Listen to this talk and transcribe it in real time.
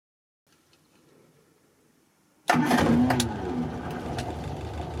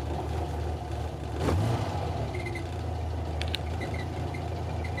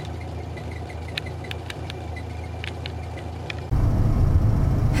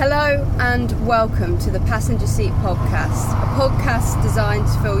Hello and welcome to the Passenger Seat Podcast, a podcast designed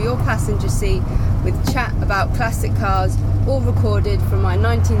to fill your passenger seat with chat about classic cars, all recorded from my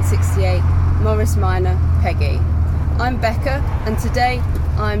 1968 Morris Minor Peggy. I'm Becca and today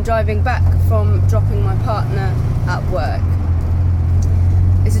I'm driving back from dropping my partner at work.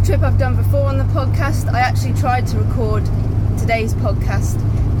 It's a trip I've done before on the podcast. I actually tried to record today's podcast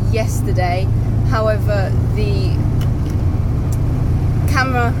yesterday, however the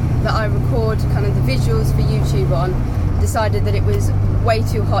camera that I record kind of the visuals for YouTube on decided that it was way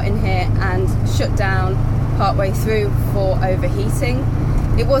too hot in here and shut down partway through for overheating.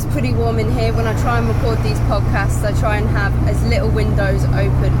 It was pretty warm in here. When I try and record these podcasts, I try and have as little windows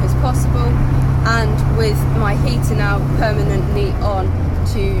open as possible, and with my heater now permanently on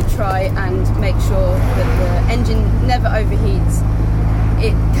to try and make sure that the engine never overheats,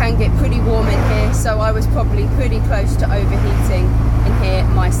 it can get pretty warm in here, so I was probably pretty close to overheating in here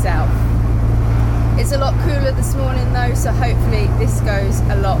myself. It's a lot cooler this morning though, so hopefully this goes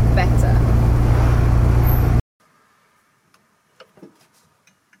a lot better.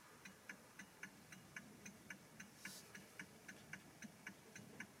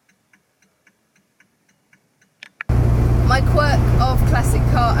 My quirk of classic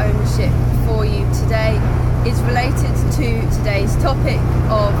car ownership for you today is related to today's topic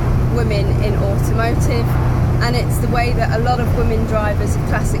of women in automotive, and it's the way that a lot of women drivers of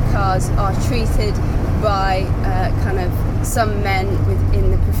classic cars are treated by kind of some men within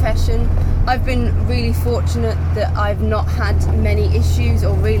the profession. I've been really fortunate that I've not had many issues,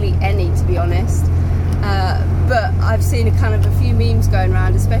 or really any to be honest, but I've seen a few memes going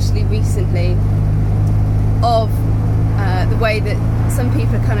around, especially recently, of the way that some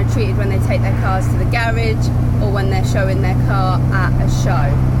people are kind of treated when they take their cars to the garage or when they're showing their car at a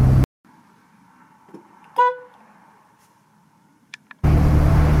show.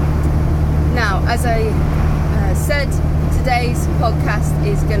 Now, as I said, today's podcast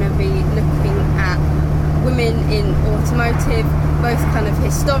is going to be looking at women in automotive, both kind of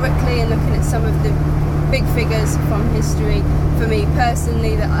historically and looking at some of the big figures from history for me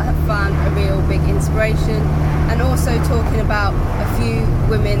personally that I have found a real big inspiration, and also talking about a few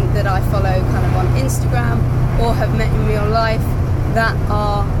women that I follow kind of on Instagram or have met in real life that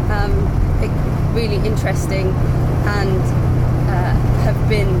are really interesting and have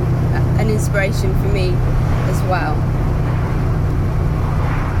been an inspiration for me as well.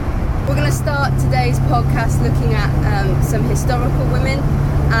 We're going to start today's podcast looking at some historical women,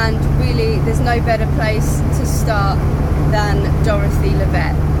 and really there's no better place to start than Dorothy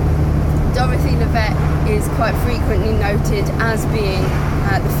Levitt. Dorothy Levitt is quite frequently noted as being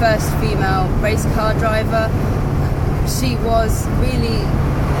the first female race car driver. She was really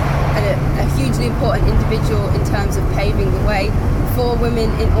a hugely important individual in terms of paving the way for women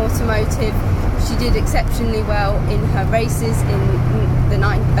in automotive. She did exceptionally well in her races in the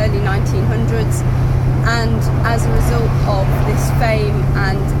early 1900s, and as a result of this fame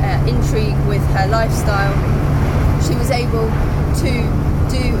and intrigue with her lifestyle, she was able to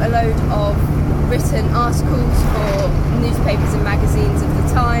do a load of written articles for newspapers and magazines of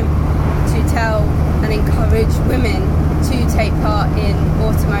the time to tell and encourage women to take part in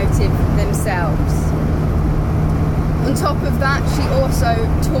automotive themselves. On top of that, she also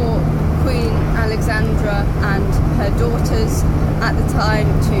taught Queen Alexandra and her daughters at the time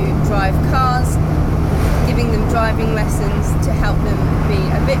to drive cars, giving them driving lessons to help them be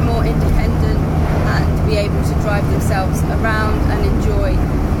a bit more independent and be able to drive themselves around and enjoy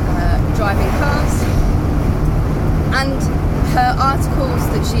driving cars. And her articles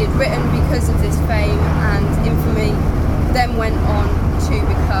that she had written because of this fame and infamy then went on to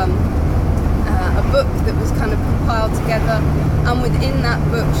become a book that was kind of compiled together, and within that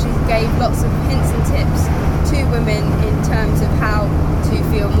book she gave lots of hints and tips to women in terms of how to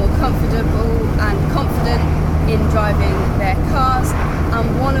feel more comfortable and confident in driving their cars, and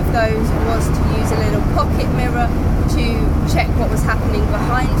one of those was to use a little pocket mirror to check what was happening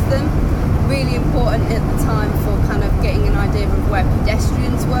behind them. Really important at the time for kind of getting an idea of where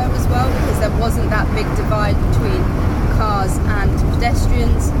pedestrians were as well, because there wasn't that big divide between cars and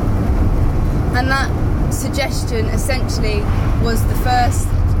pedestrians. And that suggestion essentially was the first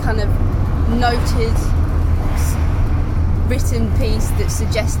kind of noted written piece that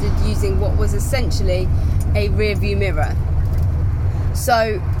suggested using what was essentially a rear view mirror.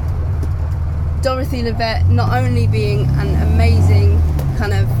 So Dorothy Levitt, not only being an amazing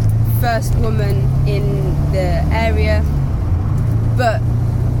kind of first woman in the area, but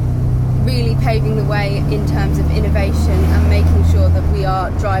really paving the way in terms of innovation and making sure that we are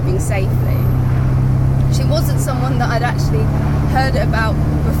driving safely. She wasn't someone that I'd actually heard about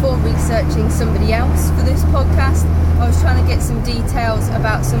before researching somebody else for this podcast. I was trying to get some details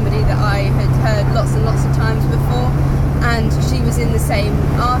about somebody that I had heard lots and lots of times before, and she was in the same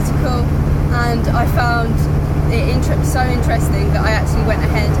article, and I found it so interesting that I actually went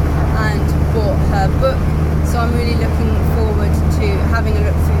ahead and bought her book. So I'm really looking forward to having a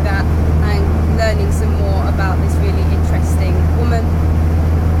look through that and learning some more about this really interesting woman.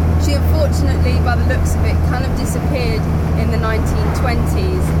 She unfortunately, by the looks of it, kind of disappeared in the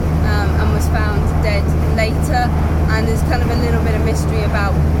 1920s and was found dead later, and there's kind of a little bit of mystery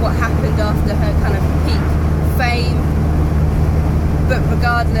about what happened after her kind of peak fame. But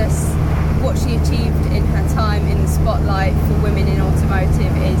regardless, what she achieved in her time in the spotlight for women in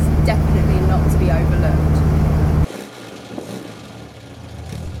automotive is definitely not to be overlooked.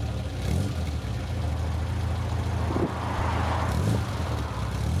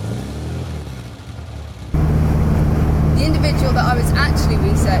 The individual that I was actually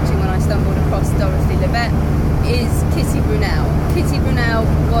researching when I stumbled across Dorothy Levett is Kitty Brunel. Kitty Brunel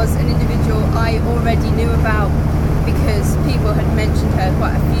was an individual I already knew about because people had mentioned her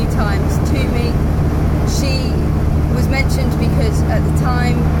quite a few times to me. She was mentioned because at the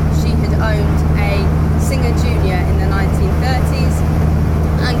time she had owned a Singer Junior in the 1930s,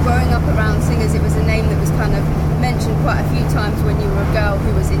 and growing up around singers, it was a name that was kind of mentioned quite a few times when you were a girl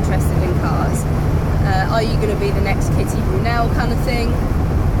who was interested in cars. Are you going to be the next Kitty Brunel kind of thing?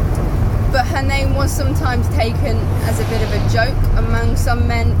 But her name was sometimes taken as a bit of a joke among some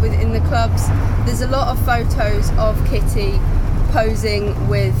men within the clubs. There's a lot of photos of Kitty posing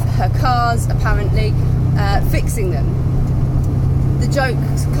with her cars, apparently, fixing them. The joke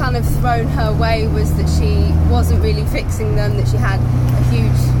kind of thrown her way was that she wasn't really fixing them, that she had a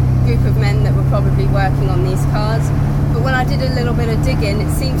huge group of men that were probably working on these cars. But when I did a little bit of digging,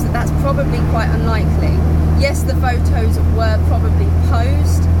 it seems that that's probably quite unlikely. Yes, the photos were probably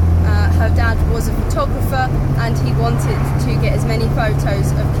posed. Her dad was a photographer, and he wanted to get as many photos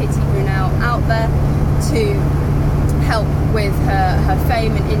of Kitty Brunel out there to help with her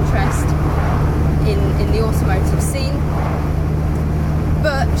fame and interest in the automotive scene.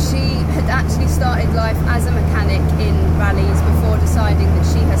 But she had actually started life as a mechanic in rallies before deciding that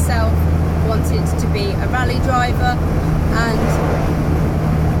she herself wanted to be a rally driver, and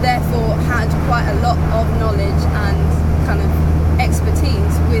therefore had quite a lot of knowledge and kind of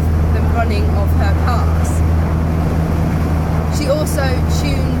expertise with the running of her cars. She also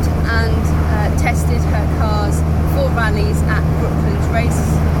tuned and tested her cars for rallies at Brooklands Race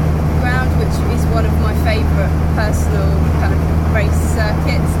Ground, which is one of my favourite personal kind of race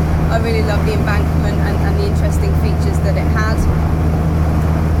circuits. I really love the embankment and the interesting features that it had.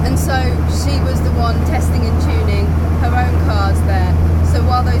 And so she was the one testing and tuning her own cars there. So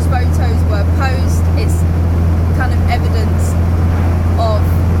while those photos were posed, it's kind of evidence of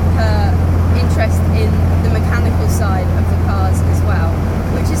her interest in the mechanical side of the cars as well,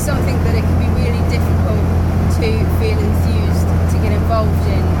 which is something that it can be really difficult to feel enthused to get involved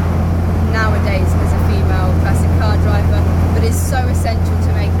in nowadays as a female classic car driver, but is so essential to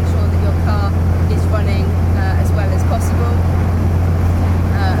making sure that your car is running as well as possible.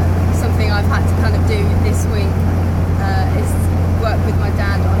 Something I've had to kind of do this week is work with my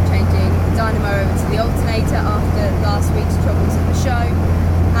dad on changing the dynamo over to the alternator after last week's troubles at the show,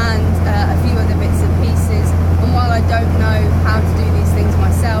 and a few other bits and pieces. And while I don't know how to do these things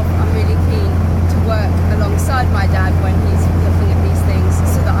myself, I'm really keen to work alongside my dad when he's looking at these things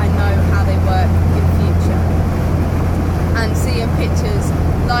so that I know how they work in future. And seeing pictures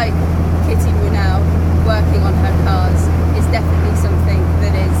like Kitty Brunel working on her cars is definitely something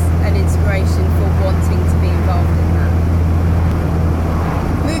that is an inspiration for wanting to be involved in that.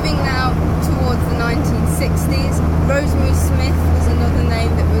 Moving now towards the 1960s, Rosemary Smith was another name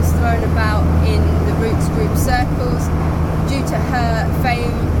that was thrown about in the Roots Group circles due to her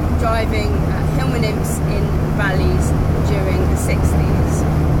fame driving Hillman Imps in rallies during the 60s.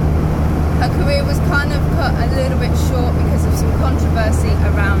 Her career was kind of cut a little bit short because of some controversy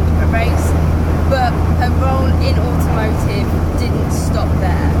around a race, but her role in automotive didn't stop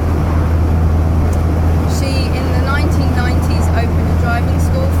there. She, in the 1990s, opened a driving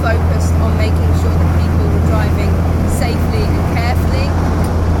school focused on making sure that people were driving safely and carefully,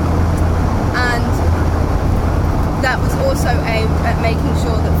 and that was also aimed at making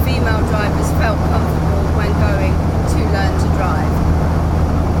sure that female drivers felt comfortable when going to learn to drive.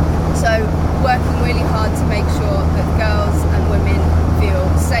 So working really hard to make sure that girls and women feel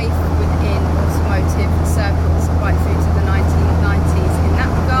safe within automotive circles right through to the 1990s in that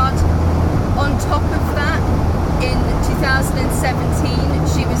regard. On top of that, in 2017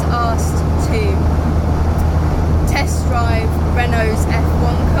 she was asked to test drive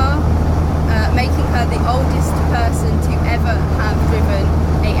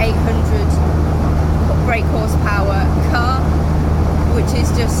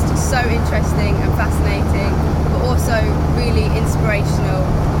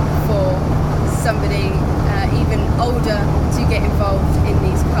older to get involved in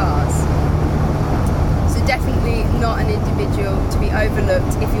these cars. So definitely not an individual to be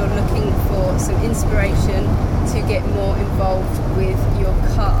overlooked if you're looking for some inspiration to get more involved with your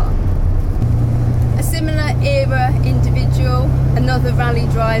car. A similar era individual, another rally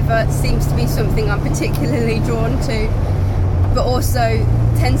driver, seems to be something I'm particularly drawn to, but also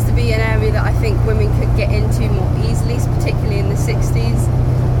tends to be an area that I think women could get into more easily, particularly in the 60s,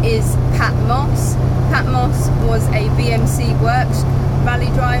 is Pat Moss. Pat Moss was a BMC Works rally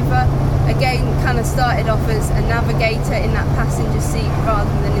driver. Again, kind of started off as a navigator in that passenger seat rather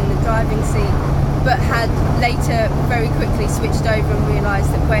than in the driving seat, but had later very quickly switched over and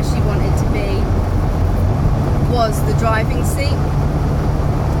realised that where she wanted to be was the driving seat.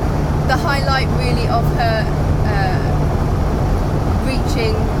 The highlight really of her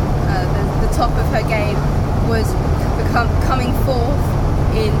reaching the top of her game was coming fourth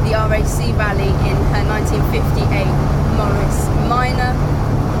in the RAC rally in her 1958 Morris Minor,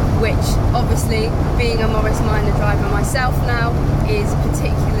 which obviously, being a Morris Minor driver myself now, is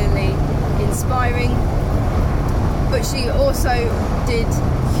particularly inspiring. But she also did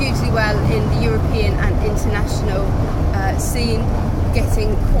hugely well in the European and international scene,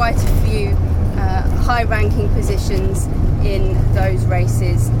 getting quite a few high-ranking positions in those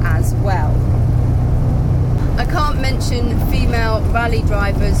races as well. I can't mention female rally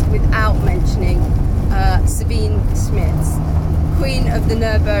drivers without mentioning Sabine Schmitz, Queen of the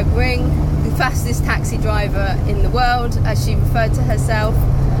Nürburgring, the fastest taxi driver in the world, as she referred to herself,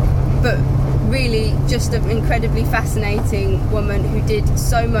 but really just an incredibly fascinating woman who did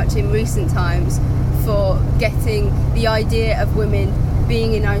so much in recent times for getting the idea of women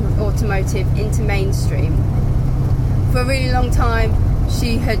being in automotive into mainstream. For a really long time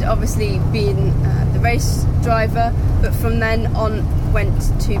she had obviously been the race driver, but from then on went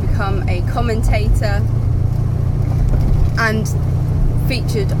to become a commentator and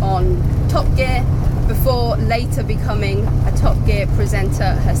featured on Top Gear before later becoming a Top Gear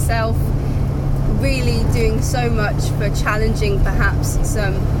presenter herself, really doing so much for challenging perhaps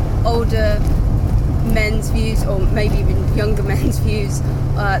some older men's views, or maybe even younger men's views,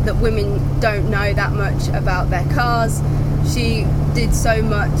 that women don't know that much about their cars. She did so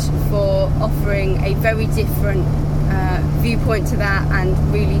much for offering a very different viewpoint to that and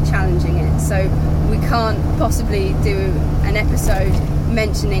really challenging it. So we can't possibly do an episode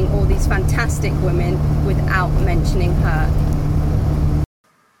mentioning all these fantastic women without mentioning her.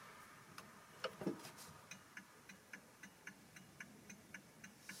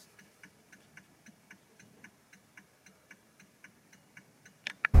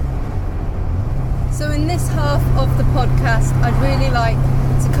 So in this half of the podcast, I'd really like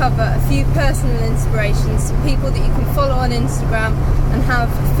to cover a few personal inspirations, some people that you can follow on Instagram and have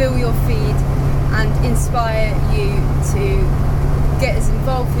fill your feed and inspire you to get as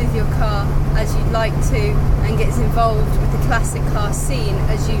involved with your car as you'd like to, and get as involved with the classic car scene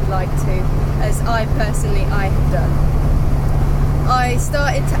as you'd like to, as I have done. I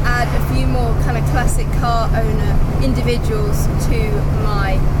started to add a few more kind of classic car owner individuals to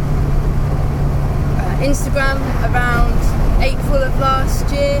my Instagram around April of last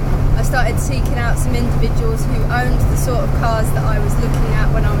year. I started seeking out some individuals who owned the sort of cars that I was looking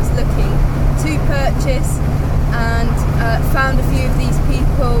at when I was looking to purchase, and found a few of these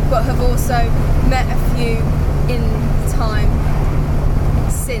people, but have also met a few in the time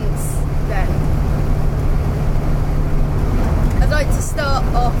since then. I'd like to start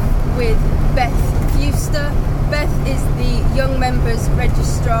off with Beth Fuster. Beth is the Young Members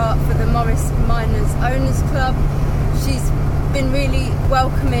Registrar for the Morris Minors Owners Club. She's been really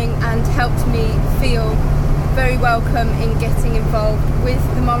welcoming and helped me feel very welcome in getting involved with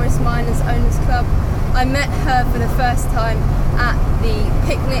the Morris Minors Owners Club. I met her for the first time at the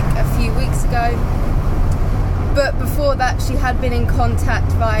picnic a few weeks ago, but before that she had been in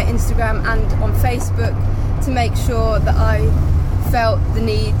contact via Instagram and on Facebook to make sure that I felt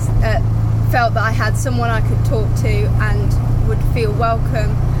that I had someone I could talk to and would feel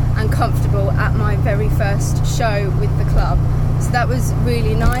welcome and comfortable at my very first show with the club. So that was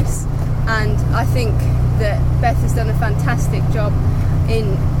really nice, and I think that Beth has done a fantastic job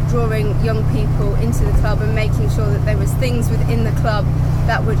in drawing young people into the club and making sure that there was things within the club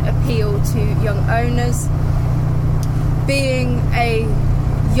that would appeal to young owners. Being a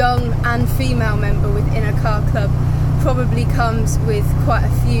young and female member within a car club probably comes with quite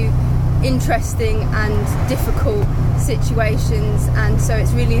a few interesting and difficult situations, and so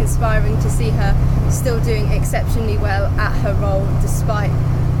it's really inspiring to see her still doing exceptionally well at her role despite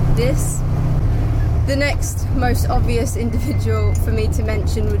this. The next most obvious individual for me to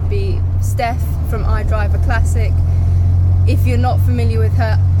mention would be Steph from iDriver Classic. If you're not familiar with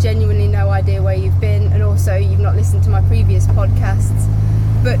her, genuinely no idea where you've been, and also you've not listened to my previous podcasts.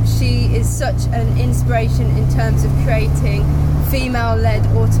 But she is such an inspiration in terms of creating female-led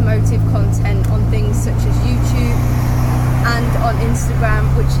automotive content on things such as YouTube and on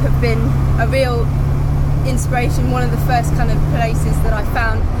Instagram, which have been a real inspiration. One of the first kind of places that I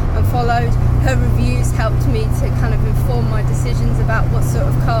found and followed. Her reviews helped me to kind of inform my decisions about what sort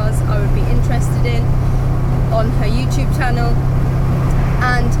of cars I would be interested in on her YouTube channel,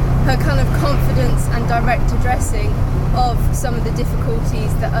 and her kind of confidence and direct addressing of some of the difficulties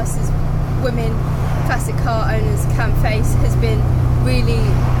that us as women classic car owners can face has been really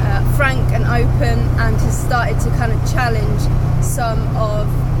frank and open, and has started to kind of challenge some of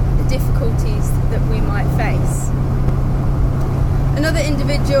the difficulties that we might face. Another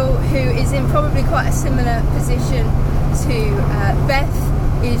individual who is in probably quite a similar position to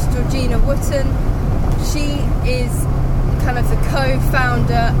Beth is Georgina Wotton. She is kind of the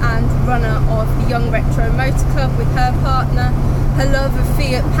co-founder and runner of the Young Retro Motor Club with her partner. Her love of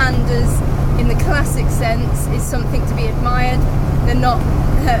Fiat Pandas in the classic sense is something to be admired. They're not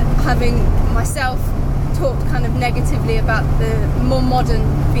having myself talk kind of negatively about the more modern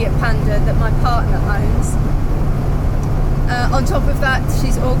Fiat Panda that my partner owns. On top of that,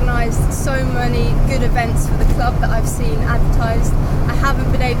 she's organised so many good events for the club that I've seen advertised. I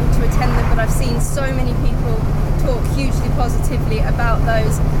haven't been able to attend them, but I've seen so many people talk hugely positively about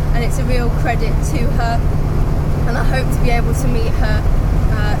those, and it's a real credit to her, and I hope to be able to meet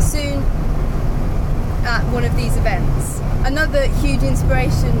her soon at one of these events. Another huge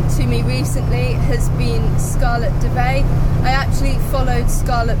inspiration to me recently has been Scarlett DeVay. I actually followed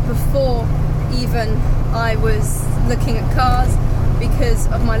Scarlett before even I was looking at cars because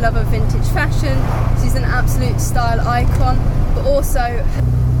of my love of vintage fashion. She's an absolute style icon, but also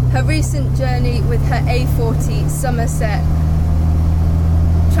her recent journey with her A40 Somerset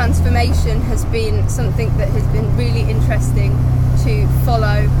transformation has been something that has been really interesting to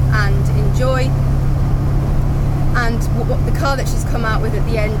follow and enjoy. And the car that she's come out with at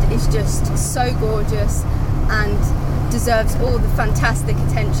the end is just so gorgeous and deserves all the fantastic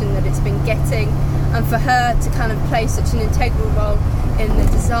attention that it's been getting. And for her to kind of play such an integral role in the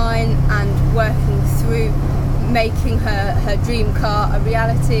design and working through making her dream car a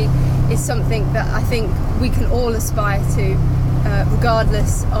reality is something that I think we can all aspire to,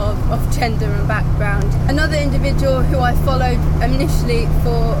 regardless of gender and background. Another individual who I followed initially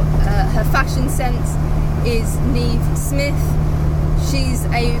for her fashion sense is Neve Smith. She's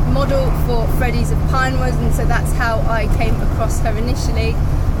a model for Freddy's of Pinewood, and so that's how I came across her initially.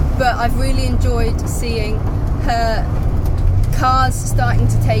 But I've really enjoyed seeing her cars starting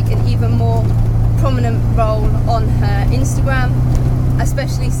to take an even more prominent role on her Instagram,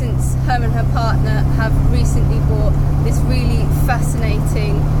 especially since her and her partner have recently bought this really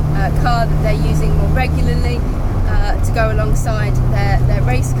fascinating car that they're using more regularly to go alongside their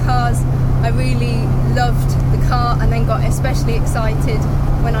race cars. I really loved the car, and then got especially excited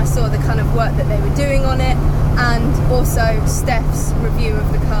when I saw the kind of work that they were doing on it, and also Steph's review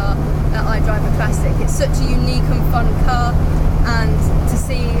of the car at iDriver Classic. It's such a unique and fun car, and to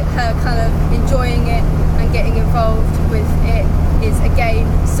see her kind of enjoying it and getting involved with it is again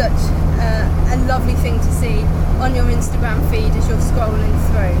such a lovely thing to see on your Instagram feed as you're scrolling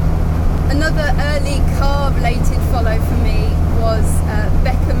through. Another early car related follow for me was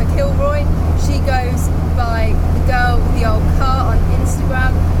Becca McIlroy. She goes by the girl with the old car on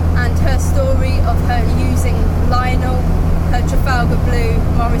Instagram, and her story of her using Lionel, her Trafalgar Blue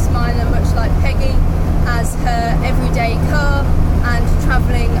Morris Minor, much like Peggy, as her everyday car, and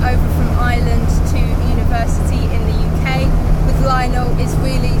travelling over from Ireland to university in the UK with Lionel is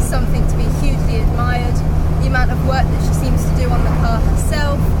really something to be hugely admired. The amount of work that she seems to do on the car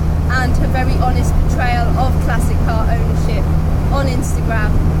herself, and her very honest portrayal of classic car ownership on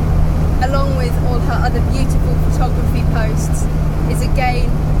Instagram, along with all her other beautiful photography posts, is again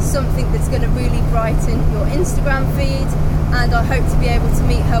something that's going to really brighten your Instagram feed. And I hope to be able to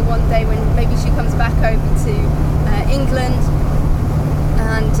meet her one day when maybe she comes back over to England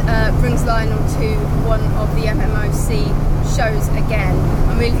and brings Lionel to one of the MMOC shows again.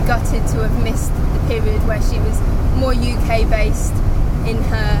 I'm really gutted to have missed the period where she was more UK based in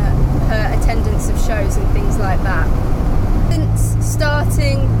her attendance of shows and things like that. Since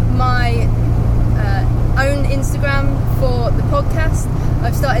starting my own Instagram for the podcast,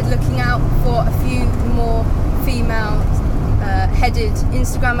 I've started looking out for a few more female headed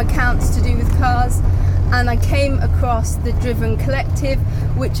Instagram accounts to do with cars, and I came across the Driven Collective,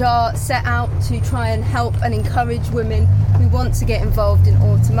 which are set out to try and help and encourage women who want to get involved in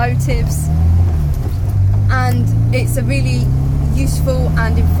automotives. And it's a really useful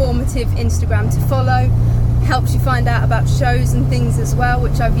and informative Instagram to follow. Helps you find out about shows and things as well,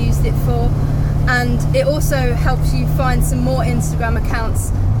 which I've used it for. And it also helps you find some more Instagram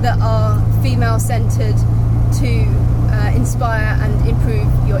accounts that are female centered to inspire and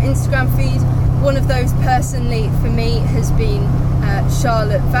improve your Instagram feed. One of those personally for me has been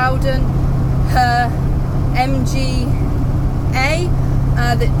Charlotte Vowden. Her MGA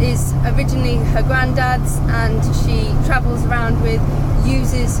that is originally her granddad's, and she travels around with,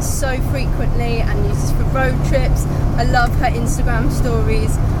 uses so frequently and uses for road trips. I love her Instagram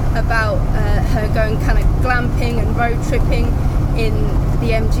stories about her going kind of glamping and road tripping in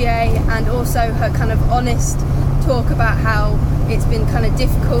the MGA, and also her kind of honest talk about how it's been kind of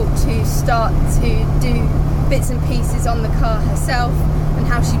difficult to start to do bits and pieces on the car herself, and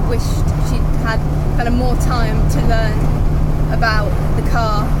how she wished she'd had kind of more time to learn about the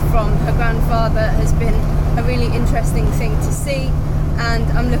car from her grandfather. Has been a really interesting thing to see, and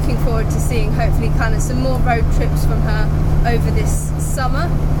I'm looking forward to seeing hopefully kind of some more road trips from her over this summer.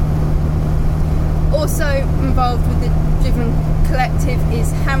 Also involved with the Driven Collective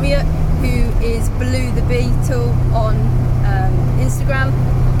is Harriet, who is Blue the Beetle on Instagram.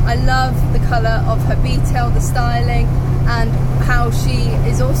 I love the colour of her Beetle, the styling, and how she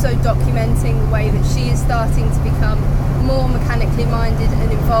is also documenting the way that she is starting to become more mechanically minded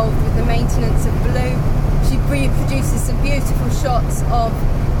and involved with the maintenance of Blue. She produces some beautiful shots of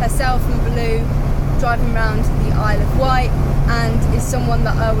herself and Blue driving around the Isle of Wight, and is someone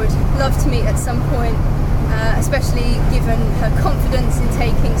that I would love to meet at some point, especially given her confidence in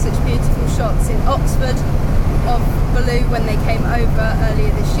taking such beautiful shots in Oxford of Blue when they came over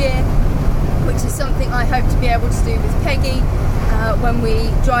earlier this year, which is something I hope to be able to do with Peggy when we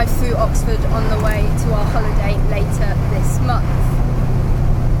drive through Oxford on the way to our holiday later this month.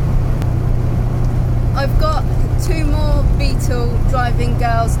 I've got two more Beetle driving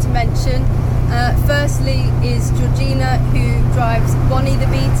girls to mention. Firstly is Georgina, who drives Bonnie the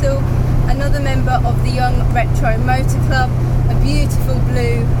Beetle, another member of the Young Retro Motor Club, a beautiful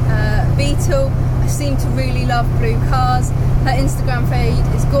blue Beetle. I seem to really love blue cars. Her Instagram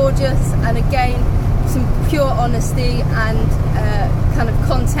feed is gorgeous, and again some pure honesty and kind of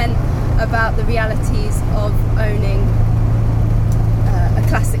content about the realities of owning a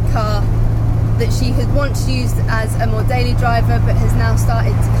classic car that she had once used as a more daily driver, but has now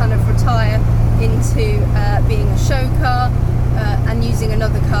started to kind of retire into being a show car and using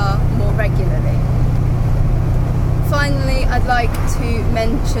another car more regularly. Finally, I'd like to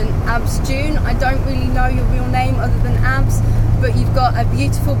mention Abs June. I don't really know your real name other than Abs, but you've got a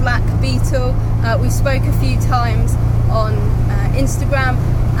beautiful black Beetle. We spoke a few times on Instagram,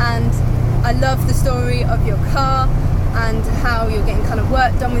 and I love the story of your car and how you're getting kind of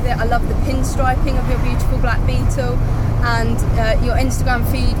work done with it. I love the pinstriping of your beautiful black Beetle, and your Instagram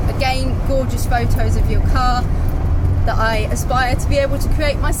feed, again, gorgeous photos of your car that I aspire to be able to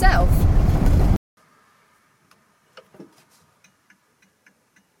create myself.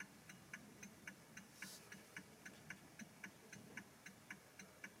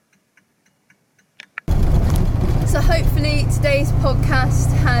 So hopefully today's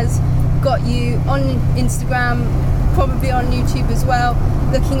podcast has got you on Instagram, probably on YouTube as well,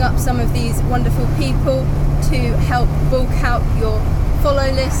 looking up some of these wonderful people to help bulk out your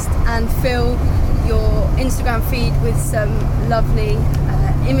follow list and fill your Instagram feed with some lovely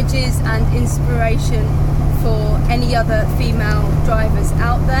images and inspiration for any other female drivers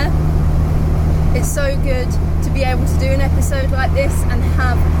out there. It's so good to be able to do an episode like this and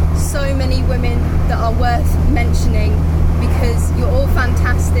have so many women that are worth mentioning, because you're all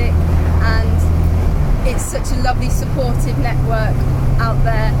fantastic, and it's such a lovely supportive network out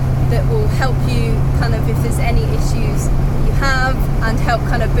there that will help you kind of, if there's any issues you have, and help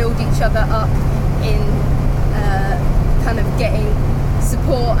kind of build each other up in kind of getting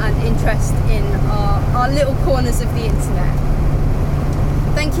support and interest in our little corners of the internet.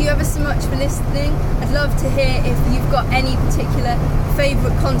 Thank you ever so much for listening. I'd love to hear if you've got any particular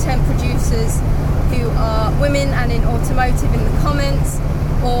favourite content producers who are women and in automotive in the comments,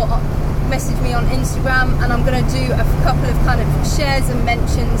 or message me on Instagram, and I'm going to do a couple of kind of shares and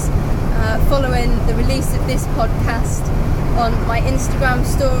mentions following the release of this podcast on my Instagram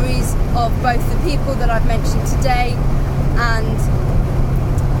stories of both the people that I've mentioned today and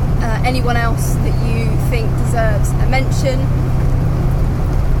anyone else that you think deserves a mention.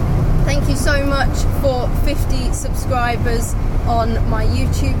 Thank you so much for 50 subscribers on my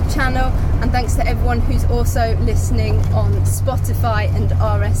YouTube channel, and thanks to everyone who's also listening on Spotify and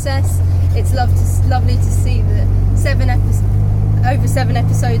RSS. It's lovely to see that over 7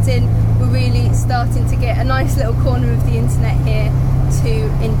 episodes in, we're really starting to get a nice little corner of the internet here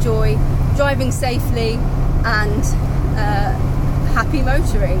to enjoy driving safely and happy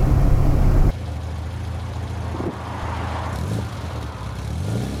motoring.